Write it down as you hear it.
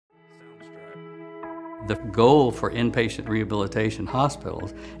The goal for inpatient rehabilitation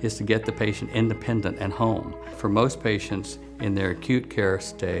hospitals is to get the patient independent and home. For most patients in their acute care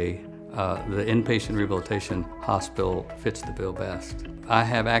stay, the inpatient rehabilitation hospital fits the bill best. I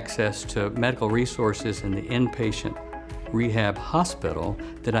have access to medical resources in the inpatient rehab hospital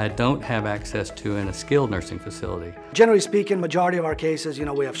that I don't have access to in a skilled nursing facility. Generally speaking, majority of our cases,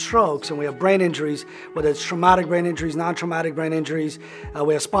 we have strokes and we have brain injuries, whether it's traumatic brain injuries, non-traumatic brain injuries,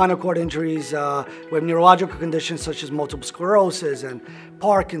 we have spinal cord injuries, we have neurological conditions such as multiple sclerosis and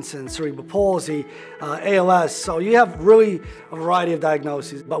Parkinson's, cerebral palsy, ALS. So you have really a variety of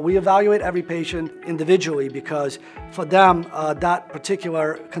diagnoses, but we evaluate every patient individually because for them, that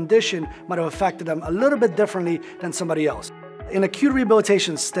particular condition might have affected them a little bit differently than somebody else. In acute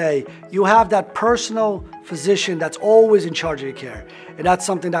rehabilitation stay, you have that personal physician that's always in charge of your care. And that's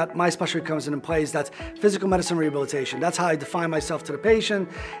something that my specialty comes in place. That's physical medicine rehabilitation. That's how I define myself to the patient,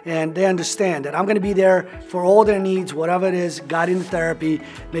 and they understand that I'm going to be there for all their needs, whatever it is, guiding the therapy,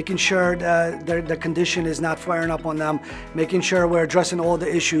 making sure their condition is not flaring up on them, making sure we're addressing all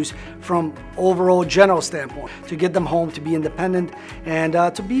the issues from overall general standpoint to get them home, to be independent, and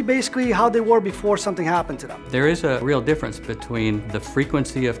to be basically how they were before something happened to them. There is a real difference between the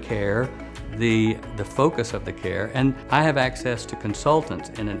frequency of care, the focus of the care, and I have access to consultants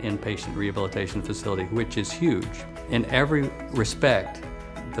in an inpatient rehabilitation facility, which is huge. In every respect,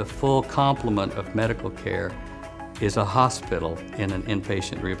 the full complement of medical care is a hospital in an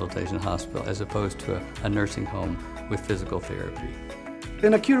inpatient rehabilitation hospital as opposed to a nursing home with physical therapy.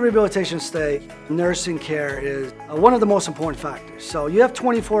 In acute rehabilitation stay, nursing care is one of the most important factors. So you have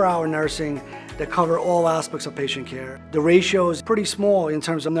 24-hour nursing that cover all aspects of patient care. The ratio is pretty small in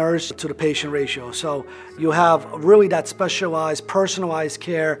terms of nurse to the patient ratio. So you have really that specialized, personalized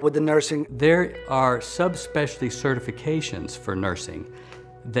care with the nursing. There are subspecialty certifications for nursing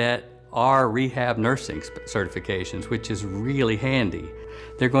that are rehab nursing certifications, which is really handy.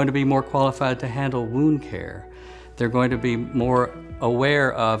 They're going to be more qualified to handle wound care. They're going to be more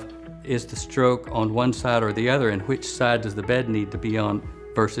aware of, is the stroke on one side or the other, and which side does the bed need to be on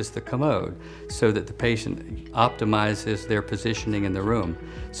versus the commode, so that the patient optimizes their positioning in the room.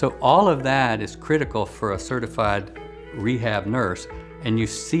 So all of that is critical for a certified rehab nurse, and you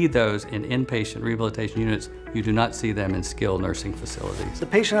see those in inpatient rehabilitation units. You do not see them in skilled nursing facilities. The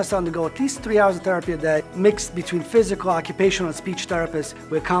patient has to undergo at least 3 hours of therapy a day, mixed between physical, occupational, and speech therapists.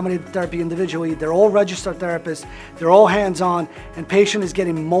 We accommodate the therapy individually. They're all registered therapists. They're all hands-on, and patient is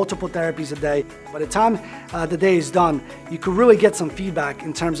getting multiple therapies a day. By the time the day is done, you could really get some feedback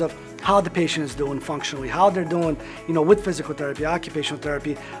in terms of how the patient is doing functionally, how they're doing, with physical therapy, occupational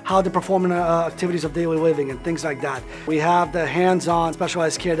therapy, how they're performing activities of daily living and things like that. We have the hands-on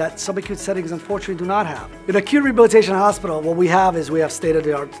specialized care that subacute settings unfortunately do not have. In acute rehabilitation hospital, what we have is we have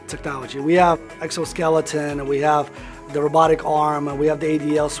state-of-the-art technology. We have exoskeleton, and we have the robotic arm, and we have the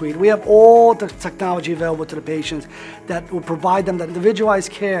ADL suite. We have all the technology available to the patients that will provide them that individualized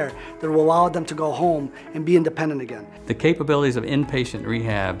care that will allow them to go home and be independent again. The capabilities of inpatient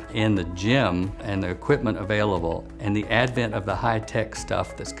rehab in the gym and the equipment available and the advent of the high-tech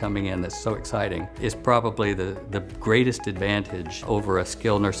stuff that's coming in that's so exciting is probably the greatest advantage over a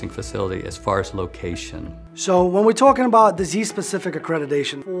skilled nursing facility as far as location. So when we're talking about disease-specific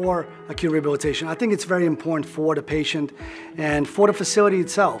accreditation for acute rehabilitation, I think it's very important for the patient and for the facility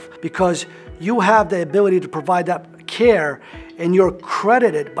itself, because you have the ability to provide that care and you're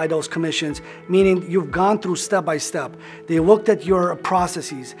accredited by those commissions, meaning you've gone through step by step. They looked at your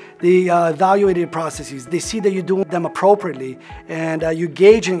processes, they evaluated your processes, they see that you're doing them appropriately, and you're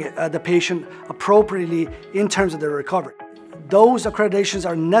gauging the patient appropriately in terms of their recovery. Those accreditations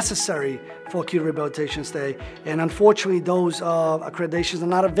are necessary for acute rehabilitation stay, and unfortunately those accreditations are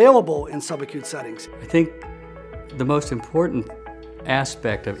not available in subacute settings. I think the most important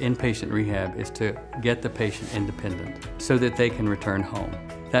aspect of inpatient rehab is to get the patient independent so that they can return home.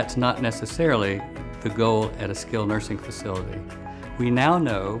 That's not necessarily the goal at a skilled nursing facility. We now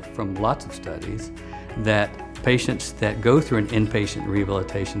know from lots of studies that patients that go through an inpatient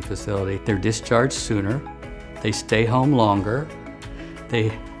rehabilitation facility, they're discharged sooner, they stay home longer,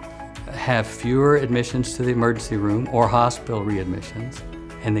 they have fewer admissions to the emergency room or hospital readmissions,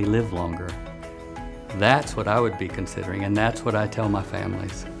 and they live longer. That's what I would be considering, and that's what I tell my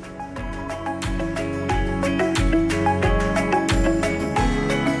families.